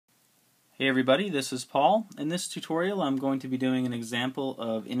Hey everybody, this is Paul. In this tutorial I'm going to be doing an example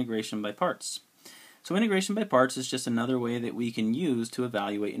of integration by parts. So integration by parts is just another way that we can use to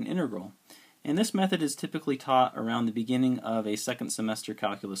evaluate an integral. And this method is typically taught around the beginning of a second semester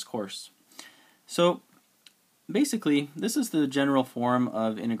calculus course. So basically this is the general form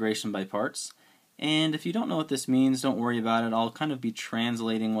of integration by parts. And if you don't know what this means, don't worry about it. I'll kind of be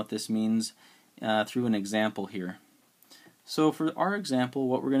translating what this means through an example here. So for our example,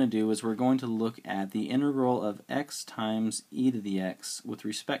 what we're going to do is we're going to look at the integral of x times e to the x with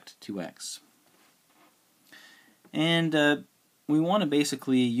respect to x. And we want to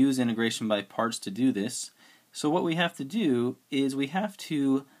basically use integration by parts to do this. So what we have to do is we have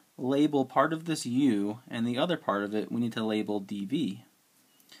to label part of this u, and the other part of it we need to label dv.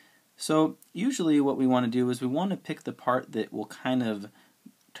 So usually what we want to do is we want to pick the part that will kind of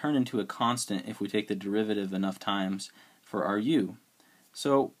turn into a constant if we take the derivative enough times for our u.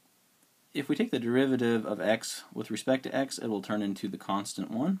 So if we take the derivative of x with respect to x, it will turn into the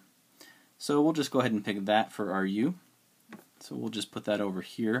constant 1. So we'll just go ahead and pick that for our u. So we'll just put that over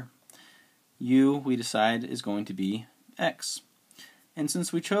here. U, we decide, is going to be x. And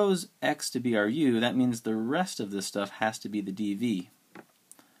since we chose x to be our u, that means the rest of this stuff has to be the dv.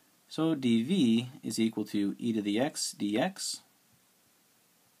 So dv is equal to e to the x dx.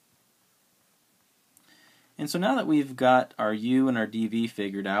 And so now that we've got our u and our dv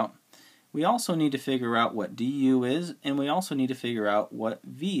figured out, we also need to figure out what du is, and we also need to figure out what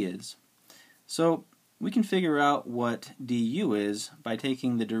v is. So we can figure out what du is by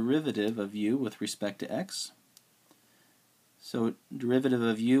taking the derivative of u with respect to x. So derivative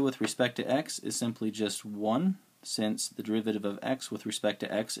of u with respect to x is simply just 1, since the derivative of x with respect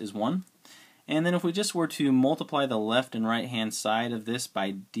to x is 1. And then if we just were to multiply the left and right hand side of this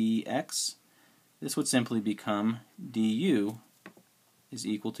by dx, this would simply become du is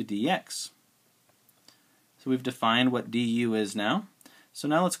equal to dx. So we've defined what du is now. So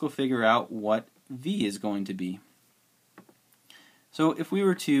now let's go figure out what v is going to be. So if we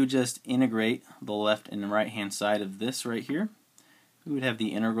were to just integrate the left and right hand side of this right here, we would have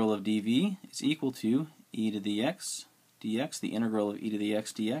the integral of dv is equal to e to the x dx, the integral of e to the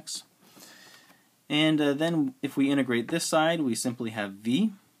x dx. And then if we integrate this side, we simply have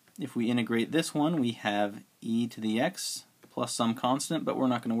v. If we integrate this one, we have e to the x plus some constant, but we're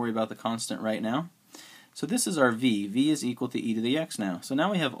not going to worry about the constant right now. So this is our v. v is equal to e to the x now. So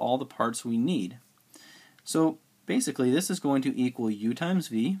now we have all the parts we need. So basically this is going to equal u times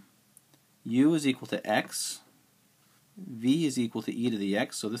v. U is equal to x. V is equal to e to the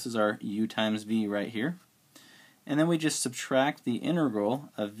x. So this is our u times v right here. And then we just subtract the integral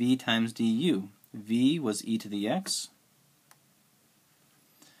of v times du. v was e to the x,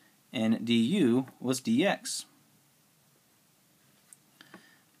 and du was dx.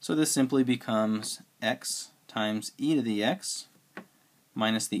 So this simply becomes x times e to the x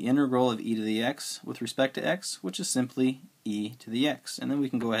minus the integral of e to the x with respect to x, which is simply e to the x. And then we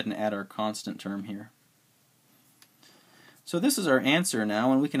can go ahead and add our constant term here. So this is our answer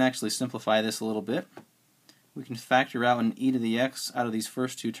now, and we can actually simplify this a little bit. We can factor out an e to the x out of these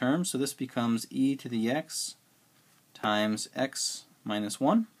first two terms, so this becomes e to the x times x minus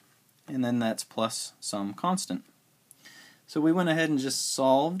 1. And then that's plus some constant. So we went ahead and just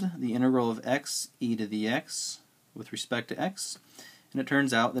solved the integral of x e to the x with respect to x, and it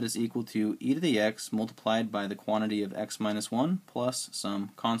turns out that it's equal to e to the x multiplied by the quantity of x minus 1 plus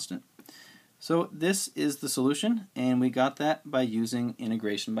some constant. So this is the solution, and we got that by using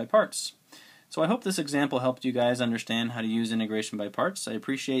integration by parts. So I hope this example helped you guys understand how to use integration by parts. I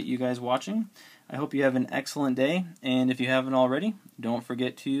appreciate you guys watching. I hope you have an excellent day, and if you haven't already, don't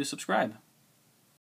forget to subscribe.